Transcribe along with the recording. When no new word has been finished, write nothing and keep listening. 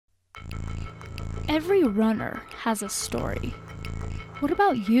Every runner has a story. What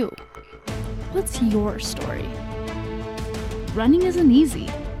about you? What's your story? Running isn't easy.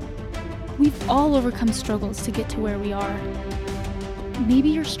 We've all overcome struggles to get to where we are. Maybe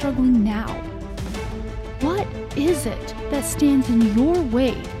you're struggling now. What is it that stands in your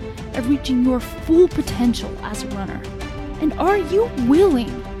way of reaching your full potential as a runner? And are you willing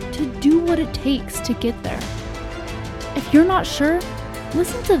to do what it takes to get there? If you're not sure,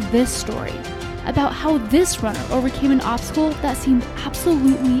 listen to this story about how this runner overcame an obstacle that seemed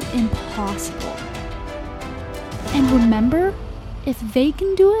absolutely impossible. And remember, if they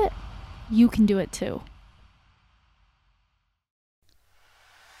can do it, you can do it too.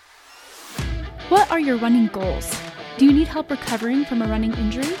 What are your running goals? Do you need help recovering from a running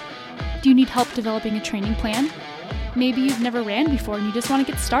injury? Do you need help developing a training plan? Maybe you've never ran before and you just want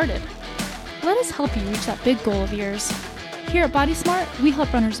to get started. Let us help you reach that big goal of yours. Here at Body Smart, we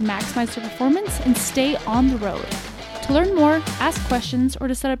help runners maximize their performance and stay on the road. To learn more, ask questions, or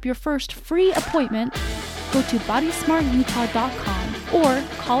to set up your first free appointment, go to bodysmartutah.com or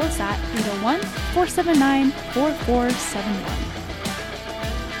call us at 801-479-4471.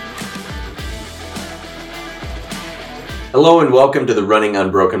 Hello and welcome to the Running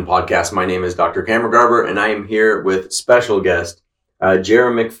Unbroken podcast. My name is Dr. Cameron Garber and I am here with special guest,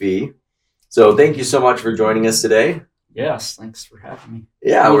 Jeremy McPhee. So thank you so much for joining us today. Yes, thanks for having me.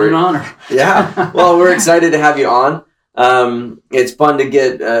 Yeah, we're an honor. Yeah, well, we're excited to have you on. It's fun to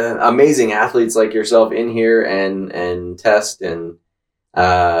get amazing athletes like yourself in here and test. And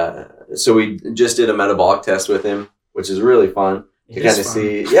so we just did a metabolic test with him, which is really fun to kind of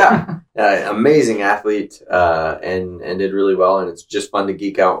see. Yeah, amazing athlete and did really well. And it's just fun to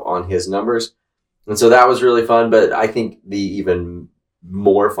geek out on his numbers. And so that was really fun. But I think the even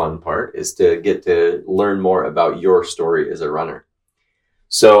more fun part is to get to learn more about your story as a runner.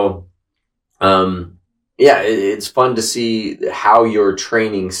 So, it's fun to see how your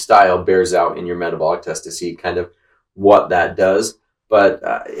training style bears out in your metabolic test to see kind of what that does. But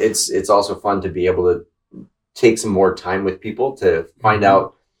it's also fun to be able to take some more time with people to find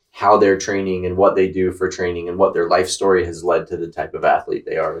out how they're training and what they do for training and what their life story has led to the type of athlete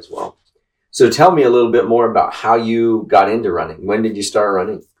they are as well. So tell me a little bit more about how you got into running. When did you start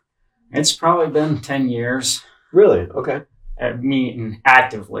running? It's probably been 10 years. Really? Okay. Meaning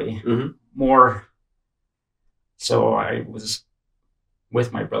actively. More. So I was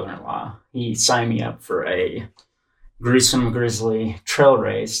with my brother-in-law. He signed me up for a Gruesome Grizzly trail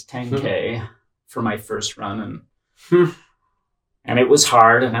race, 10K, for my first run. And it was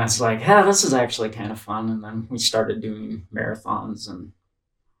hard. And I was like, this is actually kind of fun. And then we started doing marathons and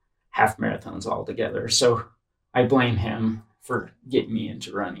half marathons all together. So I blame him for getting me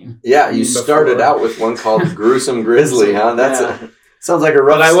into running. Yeah, you started out with one called Gruesome Grizzly, huh? Sounds like a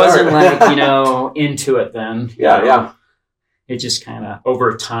rough start. But I wasn't into it then. Yeah. It just kind of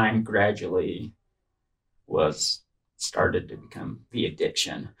over time gradually started to become the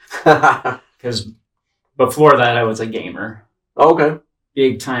addiction. Because before that I was a gamer. Okay.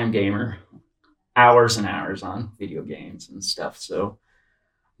 Big time gamer. Hours and hours on video games and stuff. So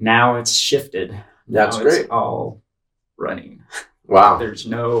now it's shifted. That's now great. It's all running. Wow. There's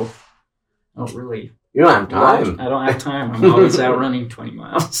no really. You don't have time. I don't have time. I'm always out running 20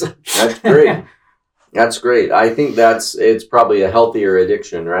 miles. That's great. That's great. I think it's probably a healthier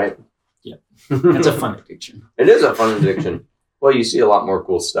addiction, right? Yeah. It's a fun addiction. It is a fun addiction. Well, you see a lot more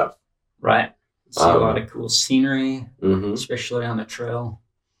cool stuff. Right. See a lot of cool scenery, especially on the trail.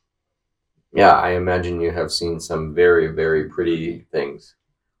 Yeah, I imagine you have seen some very, very pretty things.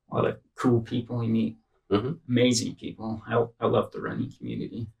 A lot of cool people you meet. Amazing people. I love the running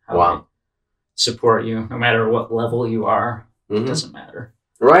community. Wow. They support you no matter what level you are. It doesn't matter.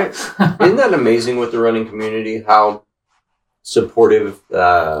 Right. Isn't that amazing with the running community, how supportive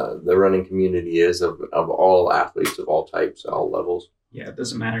the running community is of all athletes of all types, all levels? Yeah, it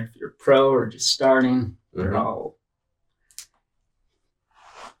doesn't matter if you're pro or just starting. They're all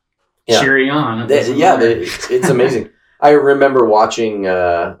cheery on. It's amazing. I remember watching,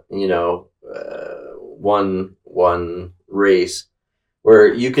 one race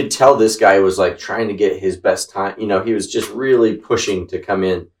where you could tell this guy was like trying to get his best time. He was just really pushing to come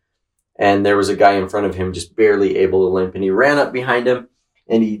in. And there was a guy in front of him just barely able to limp. And he ran up behind him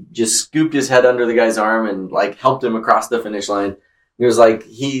and he just scooped his head under the guy's arm and helped him across the finish line. It was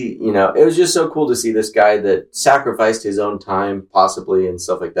it was just so cool to see this guy that sacrificed his own time possibly and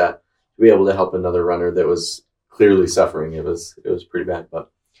stuff like that to be able to help another runner that was clearly suffering. It was pretty bad,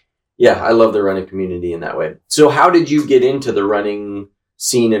 but yeah, I love the running community in that way. So how did you get into the running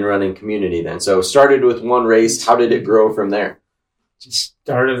scene and running community then? So started with one race. How did it grow from there? Just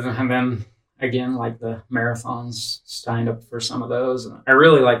started, and then again, like the marathons, signed up for some of those. And I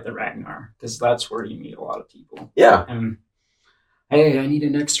really like the Ragnar because that's where you meet a lot of people. Yeah. And hey, I need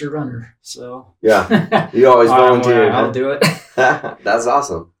an extra runner. So yeah, you always volunteer. I'll do it. That's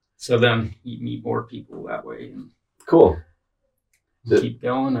awesome. So then you meet more people that way. And cool. Keep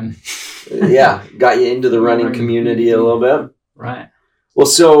going. And yeah, got you into the running community a little bit. Right. Well,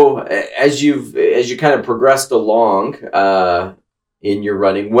 so as you kind of progressed along in your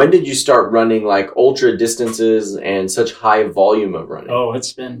running, when did you start running like ultra distances and such high volume of running? Oh,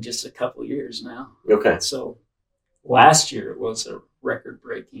 it's been just a couple years now. Okay. So last year it was a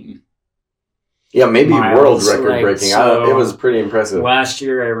record-breaking. Yeah, maybe miles, world record-breaking. so it was pretty impressive. Last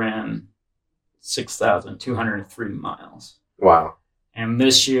year I ran 6,203 miles. Wow. And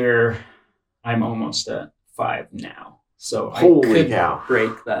this year I'm almost at 5 now. So Holy I could cow.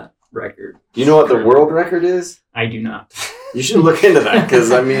 break that record. Do you know what the world record is? I do not. You should look into that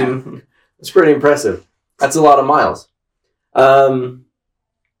because, I mean, it's pretty impressive. That's a lot of miles.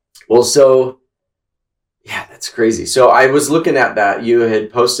 Well, so, yeah, that's crazy. So I was looking at that. You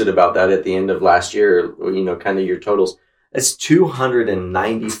had posted about that at the end of last year, you know, kind of your totals. It's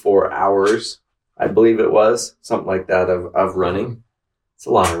 294 hours, I believe it was, something like that of running. It's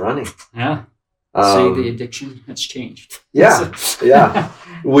a lot of running. Yeah. Say the addiction has changed. Yeah, yeah.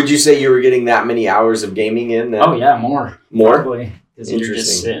 Would you say you were getting that many hours of gaming in? Oh yeah, more. More? Probably. Because you're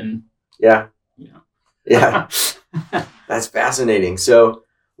just sitting. Yeah. Yeah. That's fascinating. So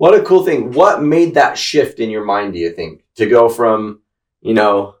what a cool thing. What made that shift in your mind, do you think? To go from, you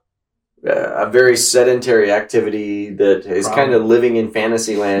know, a very sedentary activity that is kind of living in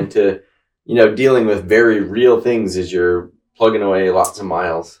fantasy land to, you know, dealing with very real things as you're plugging away lots of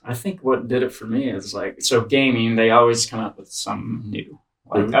miles. I think what did it for me is like, so gaming, they always come up with something new.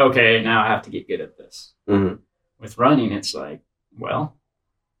 Like, okay, now I have to get good at this. Mm-hmm. With running, it's like, well,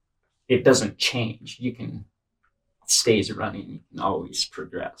 it doesn't change. It stays running. You can always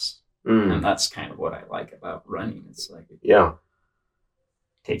progress. And that's kind of what I like about running. It's like, it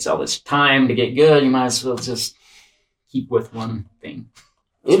takes all this time to get good. You might as well just keep with one thing.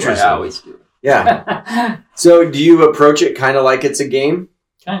 That's Interesting. what I always do. Yeah. So do you approach it kind of like it's a game?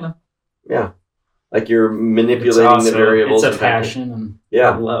 Kind of. Yeah. Like you're manipulating the variables. It's a passion and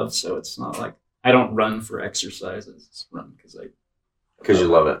a love. So it's not like I don't run for exercises. It's run because you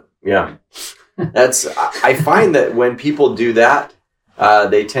love it. Yeah. I find that when people do that,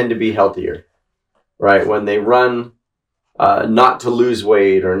 they tend to be healthier, right? When they run, not to lose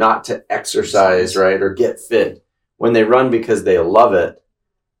weight or not to exercise, right? Or get fit. When they run because they love it,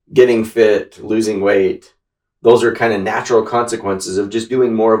 getting fit, losing weight, those are kind of natural consequences of just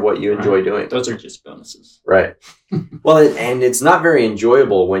doing more of what you enjoy doing. Those are just bonuses. Right. Well, and it's not very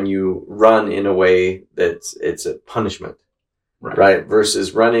enjoyable when you run in a way that's it's a punishment, right?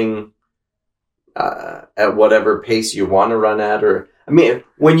 Versus running at whatever pace you want to run at. Or, I mean,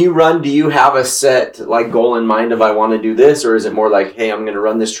 when you run, do you have a set like goal in mind of I want to do this? Or is it more like, hey, I'm going to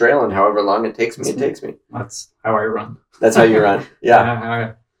run this trail and however long it takes me, it takes me? That's how I run. That's how you run.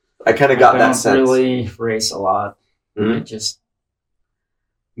 Yeah. I kind of got that sense. I don't really race a lot. I just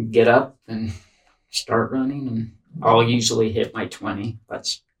get up and start running, and I'll usually hit my 20.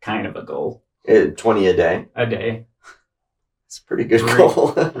 That's kind of a goal. 20 a day? A day. It's a pretty good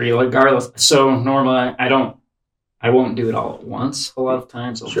goal. Regardless. So normally I won't do it all at once. A lot of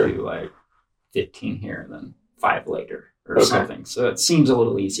times I'll do like 15 here and then 5 later or something. So it seems a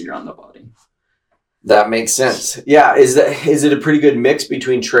little easier on the body. That makes sense. Yeah. Is it a pretty good mix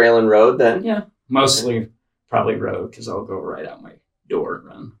between trail and road then? Yeah. Mostly probably road because I'll go right out my door and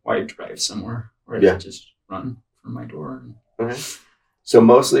run while I drive somewhere. Or I just run from my door. Okay. So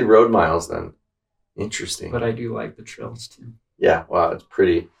mostly road miles then. Interesting. But I do like the trails too. Yeah. Wow. It's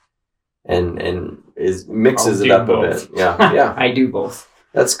pretty. And mixes it up both. A bit. Yeah. Yeah. I do both.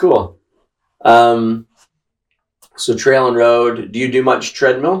 That's cool. So trail and road. Do you do much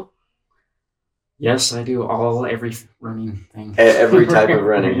treadmill? Yes, I do every running thing. Every type of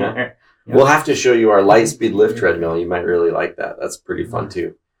running, huh? Yeah. We'll have to show you our Lightspeed Lift treadmill. You might really like that. That's pretty fun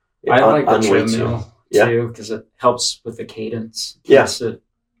too. I like the treadmill too because it helps with the cadence. Keeps it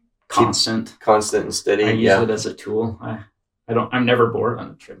constant and steady. I use it as a tool. I'm never bored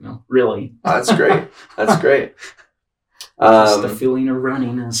on a treadmill. Really. That's great. That's great. Just the feeling of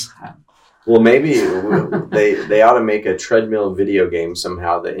running is. Well, maybe they ought to make a treadmill video game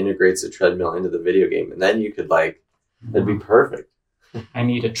somehow that integrates the treadmill into the video game, and then you could that'd be perfect. I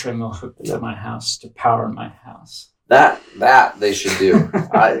need a treadmill hooked to my house to power my house. That they should do.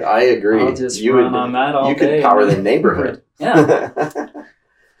 I agree. I'll just run on that all day. You could power the neighborhood. Yeah.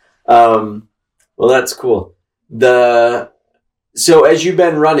 Well, that's cool. So as you've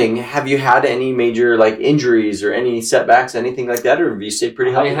been running, have you had any major like injuries or any setbacks, anything like that, or have you stayed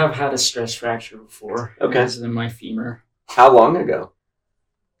pretty healthy? I have had a stress fracture before. Okay. It was in my femur. How long ago?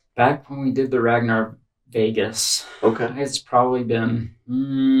 Back when we did the Ragnar Vegas. Okay. It's probably been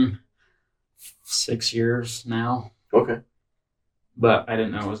 6 years now. Okay. But I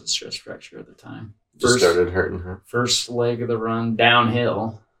didn't know it was a stress fracture at the time. Just started hurting, huh? First leg of the run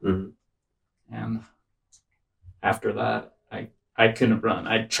downhill. Mm-hmm. And after that, I couldn't run.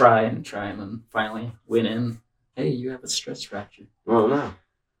 I'd try, and then finally went in. Hey, you have a stress fracture. Oh, no.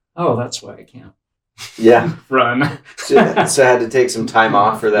 Oh, that's why I can't Yeah. run. So I had to take some time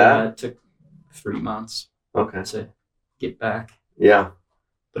off for that? Yeah, it took 3 months Okay. to get back. Yeah.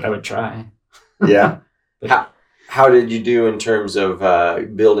 But I would try. Yeah. But How did you do in terms of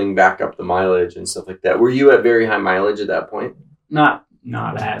building back up the mileage and stuff like that? Were you at very high mileage at that point? not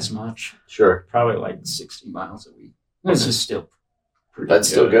as much. Sure. Probably like 60 miles a week. It's just still pretty That's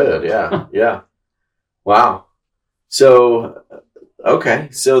still good. Yeah. Yeah. Wow. So, okay.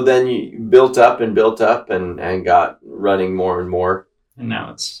 So then you built up and got running more and more. And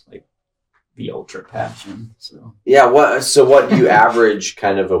now it's like the ultra passion. So Yeah. What do you average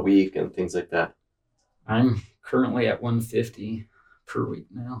kind of a week and things like that? I'm currently at 150 per week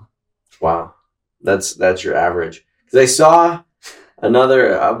now. Wow. That's your average. Because I saw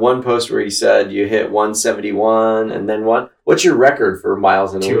another one post where you said you hit 171 and then what's your record for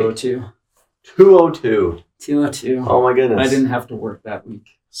miles in a week? 202. 202. 202. Oh my goodness. I didn't have to work that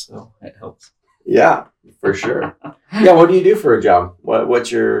week, so it helps. Yeah, for sure. Yeah, what do you do for a job?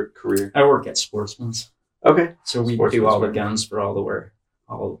 What's your career? I work at Sportsman's. Okay. So we do all the guns for all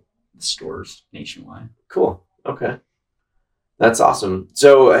the stores nationwide. Cool. Okay. That's awesome.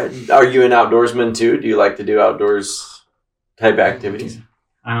 So are you an outdoorsman too? Do you like to do outdoors type activities?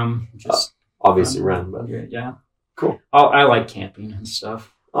 Just obviously run, but yeah. Cool. I like camping and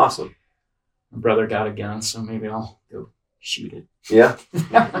stuff. Awesome. My brother got a gun, so maybe I'll go shoot it. Yeah.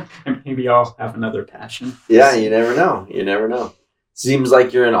 And maybe I'll have another passion. Yeah, you never know. Seems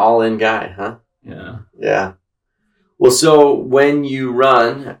like you're an all-in guy, huh? Yeah. Yeah. Well, so when you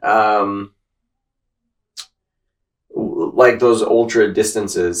run, like those ultra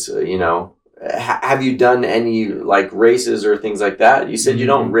distances, have you done any like races or things like that? You said you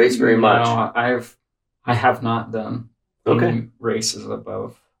don't race very much. No, I have not done any races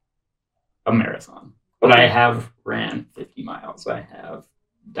above a marathon, but I have ran 50 miles. I have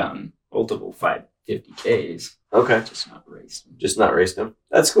done multiple 550Ks. Okay. Just not raced them.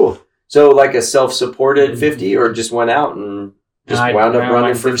 That's cool. So like a self-supported 50 or just went out and just wound up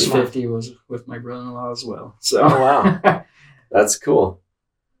running my first 50 50 was with my brother-in-law as well. So. Oh, wow. That's cool.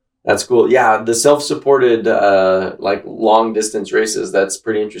 Yeah, the self-supported like long distance races, that's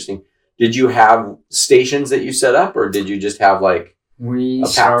pretty interesting. Did you have stations that you set up or did you just have like we a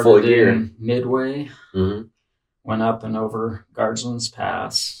pack full of gear? In Midway, mm-hmm. went up and over Guardslands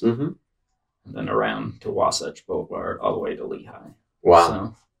Pass, mm-hmm. and then around to Wasatch Boulevard all the way to Lehigh. Wow.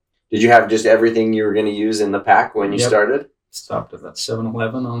 So, did you have just everything you were going to use in the pack when you started? Stopped at that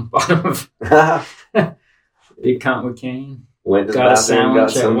 7-Eleven on the bottom of Big Cottonwood Cane. Went to got the bathroom, a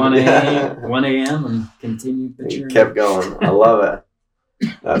sandwich at 1 a.m. and continued the journey. Kept going. I love it.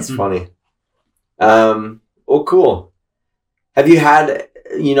 That's funny. Well, cool. Have you had,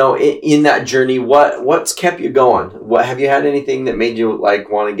 in that journey, what's kept you going? What have you had anything that made you like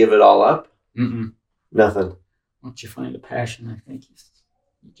want to give it all up? Mm-mm. Nothing. Once you find a passion, I think you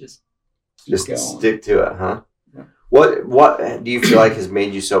just keep just going. Stick to it, huh? Yeah. What do you feel like has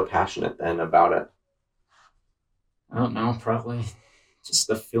made you so passionate then about it? I don't know, probably just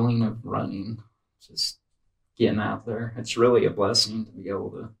the feeling of running, just getting out there. It's really a blessing to be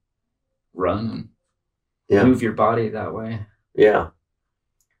able to run and move your body that way. Yeah.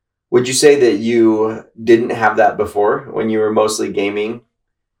 Would you say that you didn't have that before when you were mostly gaming?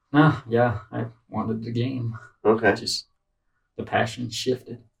 Yeah, I wanted the game. Okay. Just the passion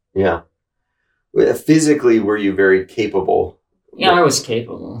shifted. Yeah. Physically, were you very capable? Yeah, I was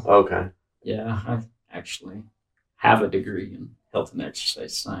capable. Okay. Yeah, I actually have a degree in health and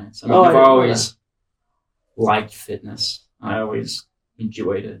exercise science. I've always liked fitness. I always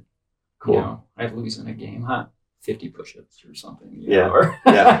enjoyed it. Cool. I'd lose in a game, 50 push-ups or something. Yeah.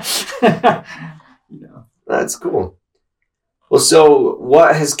 Yeah. That's cool. Well, so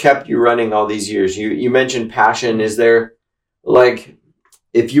what has kept you running all these years? You mentioned passion. Is there, like,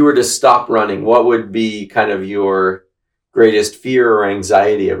 if you were to stop running, what would be kind of your greatest fear or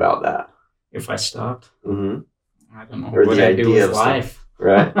anxiety about that? If I stopped? Mm-hmm. I don't know. Or what the I do idea with of life.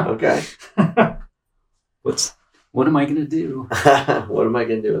 Right. Okay. What am I going to do? What am I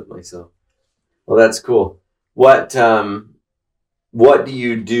going to do with myself? Well, that's cool. What, what do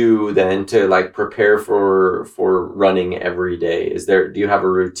you do then to like prepare for running every day? Do you have a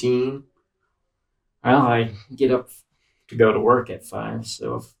routine? Well, I get up to go to work at 5,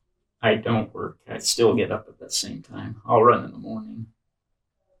 so if I don't work, I still get up at that same time. I'll run in the morning.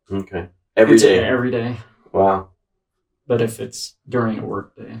 Okay. Every day? Every day. Wow. But if it's during a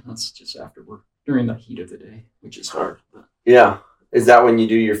work day, that's just after work, during the heat of the day, which is hard. But. Yeah. Is that when you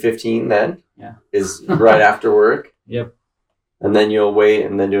do your 15 then? Yeah. Is right after work? Yep. And then you'll wait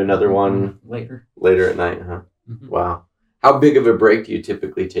and then do another one later at night, huh? Mm-hmm. Wow. How big of a break do you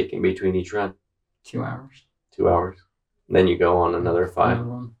typically take in between each run? 2 hours. 2 hours. And then you go on another 5. Another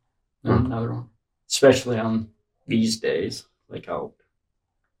one. Another one. Especially on these days. Like I'll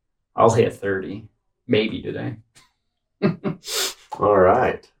hit 30, maybe today. All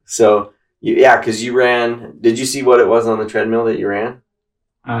right. So, because you ran. Did you see what it was on the treadmill that you ran?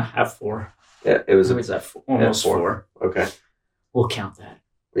 At 4. Yeah, it was almost 4. Okay. We'll count that.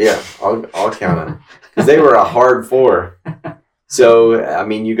 Yeah, I'll count it. Because they were a hard 4. So, I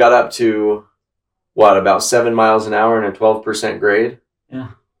mean, you got up to, about 7 miles an hour and a 12% grade? Yeah,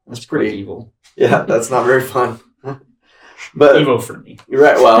 that's pretty evil. Yeah, that's not very fun. But evil for me.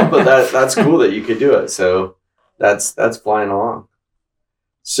 Right, well, but that's cool that you could do it. So that's flying along.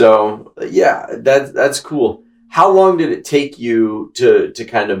 So, yeah, that's cool. How long did it take you to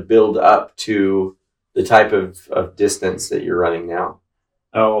kind of build up to the type of distance that you're running now?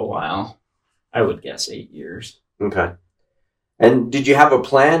 Oh, wow. I would guess 8 years. Okay. And did you have a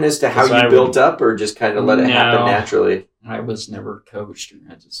plan as to how you built up, or just kind of let it happen naturally? I was never coached.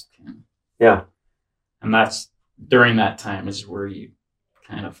 I just kind of... Yeah. And that's during that time is where you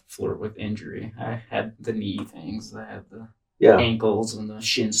kind of flirt with injury. I had the knee things. I had the ankles and the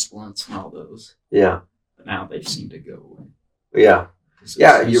shin splints and all those. Yeah. But now they seem to go away. Yeah.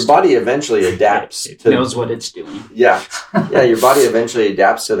 Yeah, your body eventually adapts. It knows what it's doing. Yeah. Yeah, your body eventually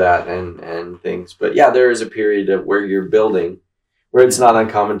adapts to that and things. But yeah, there is a period of where you're building, where it's not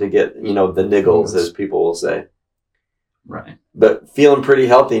uncommon to get, the niggles, as people will say. Right. But feeling pretty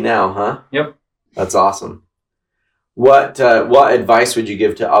healthy now, huh? Yep. That's awesome. What advice would you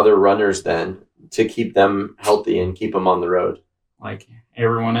give to other runners then to keep them healthy and keep them on the road? Like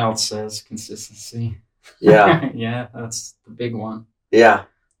everyone else says, consistency. Yeah. Yeah, that's the big one. Yeah.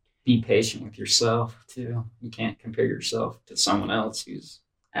 Be patient with yourself too. You can't compare yourself to someone else who's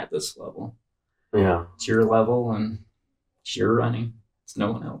at this level. Yeah. It's your level and it's your running. It's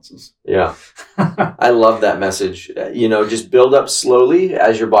no one else's. Yeah. I love that message. Just build up slowly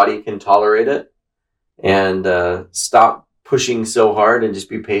as your body can tolerate it, and stop pushing so hard and just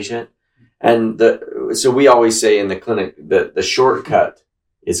be patient. And so we always say in the clinic that the shortcut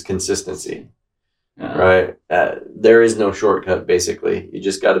is consistency. Right? There is no shortcut, basically. You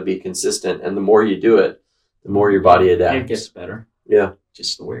just got to be consistent. And the more you do it, the more your body adapts. It gets better. Yeah.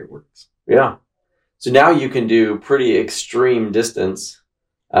 Just the way it works. Yeah. So now you can do pretty extreme distance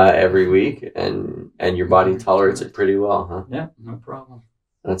every week, and your body tolerates it pretty well, huh? Yeah, no problem.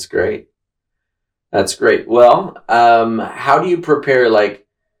 That's great. That's great. Well, how do you prepare,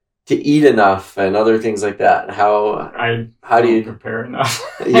 to eat enough and other things like that? How do you prepare enough?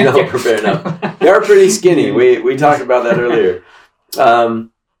 You don't prepare enough. You are pretty skinny. We talked about that earlier.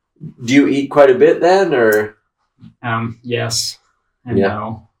 Do you eat quite a bit then, or? Yes and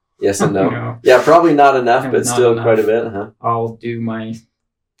no. Yes and no. No. Yeah, probably not enough, but not still enough. Quite a bit, huh? I'll do my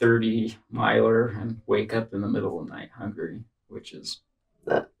 30 miler and wake up in the middle of the night hungry, which is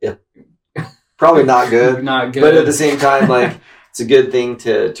probably not good. Not good. But at the same time, it's a good thing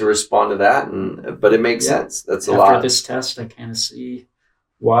to respond to that, but it makes sense. That's a lot. After this test, I kind of see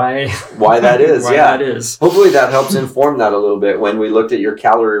why that is. That is. Hopefully that helps inform that a little bit when we looked at your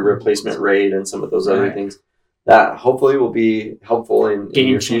calorie replacement rate and some of those other things. That hopefully will be helpful in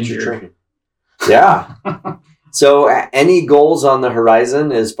your future training. Yeah. So any goals on the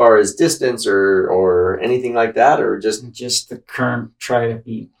horizon as far as distance or anything like that, or just the current, try to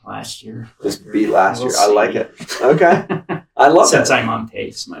beat last year. Just beat last year. I like it. Okay. I love it. Since I'm on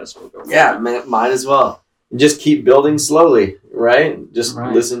pace, might as well go. Yeah, might as well. Just keep building slowly, right? Just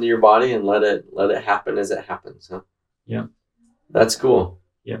listen to your body and let it happen as it happens. Huh? Yep. That's cool.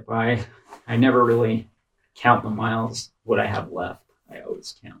 Yep. I never really count the miles, what I have left. I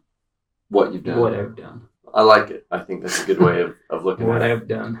always count what you've done. What I've done. I like it. I think that's a good way of looking at it. What I've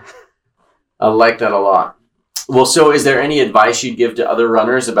done. I like that a lot. Well, so is there any advice you'd give to other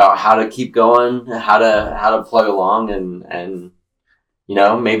runners about how to keep going, how to plug along and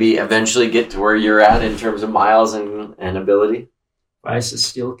maybe eventually get to where you're at in terms of miles and ability? Advice is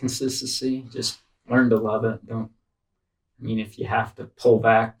still consistency. Just learn to love it. If you have to pull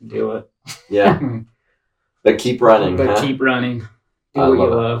back, do it. Yeah. But keep running. Keep running. Do what you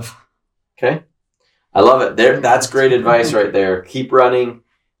love. Okay. I love it. That's great advice right there. Keep running,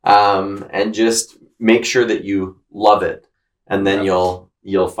 and just make sure that you love it. And then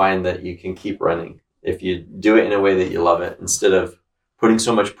you'll find that you can keep running if you do it in a way that you love it instead of putting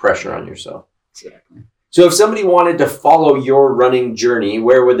so much pressure on yourself. Exactly. So if somebody wanted to follow your running journey,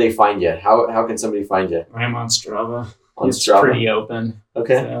 where would they find you? How can somebody find you? I'm on Strava. It's pretty open.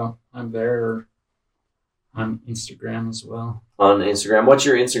 Okay. So I'm there on Instagram as well. On Instagram. What's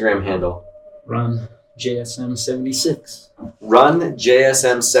your Instagram handle? Run JSM76. Run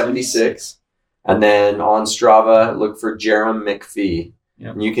JSM76. And then on Strava, look for Jerem McPhee.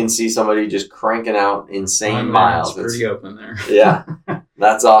 Yep. And you can see somebody just cranking out insane miles. It's pretty open there. Yeah,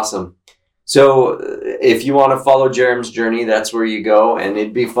 that's awesome. So if you want to follow Jerem's journey, that's where you go. And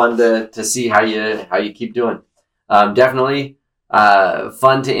it'd be fun to see how you keep doing. Definitely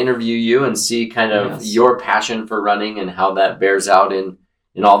fun to interview you and see kind of your passion for running and how that bears out in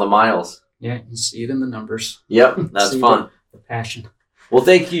all the miles. Yeah, you see it in the numbers. Yep, that's fun. The passion. Well,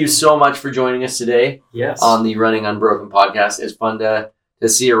 thank you so much for joining us today. Yes. On the Running Unbroken podcast. It's fun to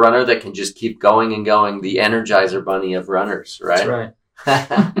see a runner that can just keep going and going. The Energizer Bunny of runners, right?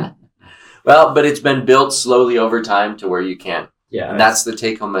 That's right. Well, but it's been built slowly over time to where you can. Yeah. And that's the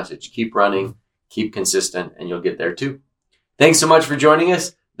take-home message. Keep running, keep consistent, and you'll get there too. Thanks so much for joining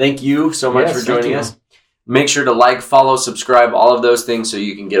us. Thank you so much for joining us. Make sure to like, follow, subscribe, all of those things so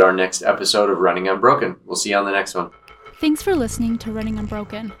you can get our next episode of Running Unbroken. We'll see you on the next one. Thanks for listening to Running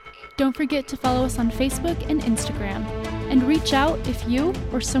Unbroken. Don't forget to follow us on Facebook and Instagram. And reach out if you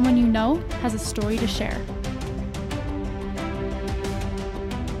or someone you know has a story to share.